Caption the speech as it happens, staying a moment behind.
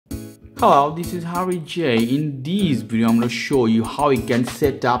Hello, this is Harry J. In this video, I'm going to show you how you can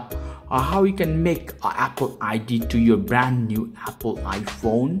set up or how you can make an Apple ID to your brand new Apple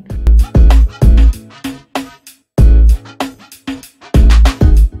iPhone.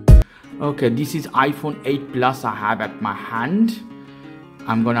 Okay, this is iPhone 8 Plus I have at my hand.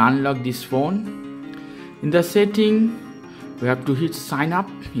 I'm going to unlock this phone. In the setting, we have to hit sign up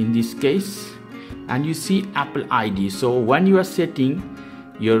in this case, and you see Apple ID. So when you are setting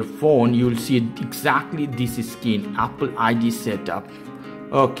your phone, you'll see exactly this screen, Apple ID setup.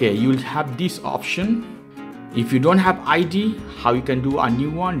 Okay, you'll have this option. If you don't have ID, how you can do a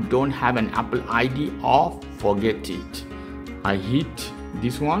new one? Don't have an Apple ID, or forget it. I hit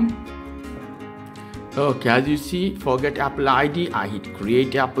this one. Okay, as you see, forget Apple ID. I hit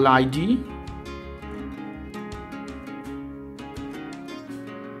create Apple ID.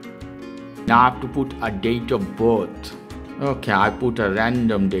 Now I have to put a date of birth. Okay, I put a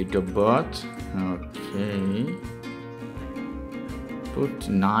random date of birth. Okay, put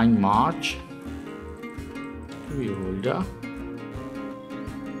 9 March. Holder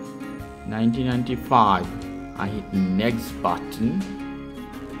 1995. I hit next button.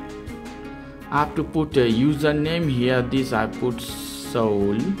 I have to put a username here. This I put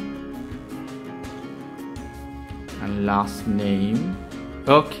Soul, and last name.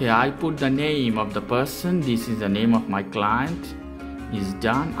 Okay, I put the name of the person. This is the name of my client. Is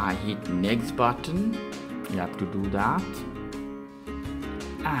done. I hit next button. You have to do that,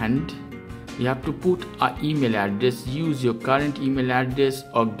 and you have to put an email address. Use your current email address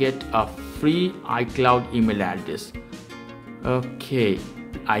or get a free iCloud email address. Okay,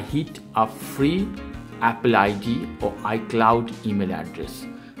 I hit a free Apple ID or iCloud email address.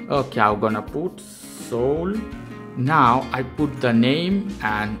 Okay, I'm gonna put Soul. Now I put the name,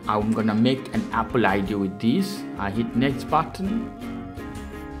 and I'm gonna make an Apple ID with this. I hit next button.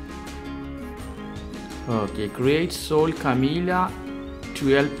 Okay, create Soul Camila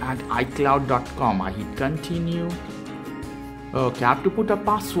 12 at iCloud.com. I hit continue. Okay, I have to put a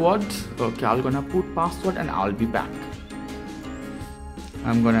password. Okay, I'm gonna put password and I'll be back.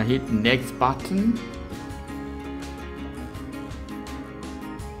 I'm gonna hit next button.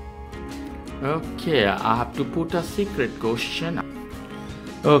 Okay, I have to put a secret question.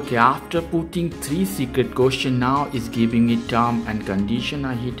 Okay, after putting 3 secret question, now is giving it term and condition.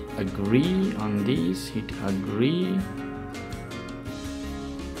 I hit agree on this, hit agree.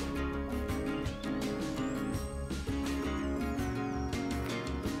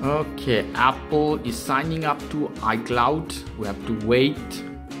 Okay, Apple is signing up to iCloud. We have to wait.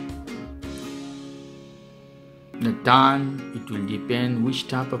 The time, it will depend which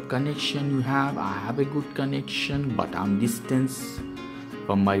type of connection you have. I have a good connection, but I'm distance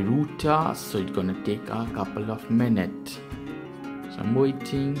from my router, so it's gonna take a couple of minutes. So I'm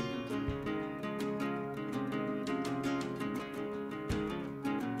waiting.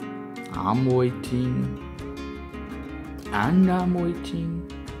 I'm waiting. And I'm waiting.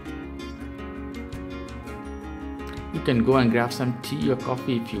 You can go and grab some tea or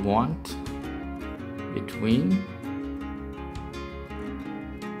coffee if you want between.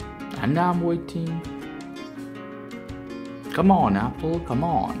 And I'm waiting. Come on, Apple, come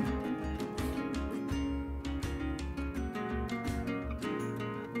on.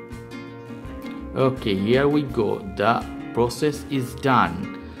 Okay, here we go. The process is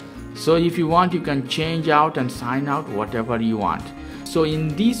done. So if you want, you can change out and sign out whatever you want. So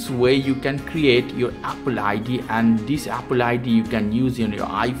in this way, you can create your Apple ID, and this Apple ID you can use in your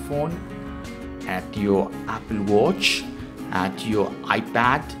iPhone, at your Apple Watch, at your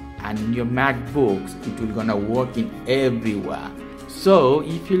iPad, and your MacBooks. It will gonna work in everywhere. So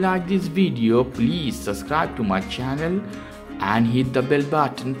if you like this video, please subscribe to my channel and hit the bell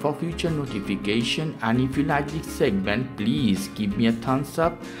button for future notification. And if you like this segment, please give me a thumbs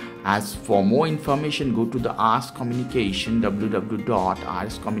up. As for more information, go to the Ask Communication,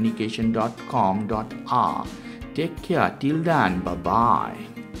 www.askcommunication.com.r. Take care till then, bye bye.